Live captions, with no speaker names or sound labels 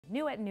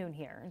new at noon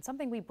here, and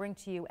something we bring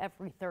to you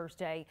every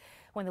Thursday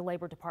when the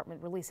Labor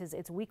Department releases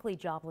its weekly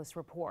jobless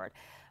report.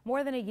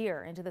 More than a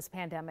year into this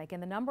pandemic,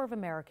 and the number of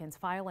Americans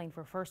filing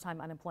for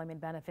first-time unemployment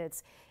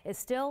benefits is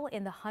still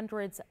in the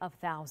hundreds of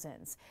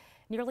thousands.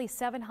 Nearly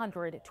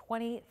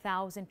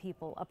 720,000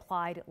 people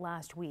applied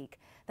last week.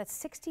 That's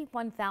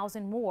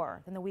 61,000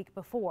 more than the week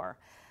before.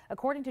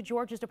 According to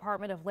Georgia's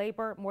Department of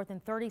Labor, more than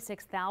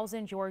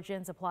 36,000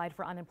 Georgians applied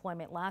for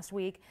unemployment last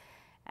week.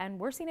 And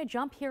we're seeing a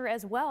jump here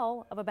as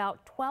well of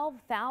about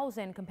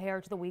 12,000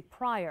 compared to the week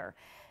prior.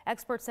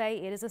 Experts say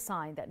it is a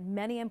sign that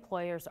many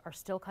employers are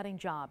still cutting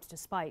jobs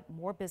despite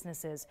more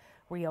businesses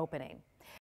reopening.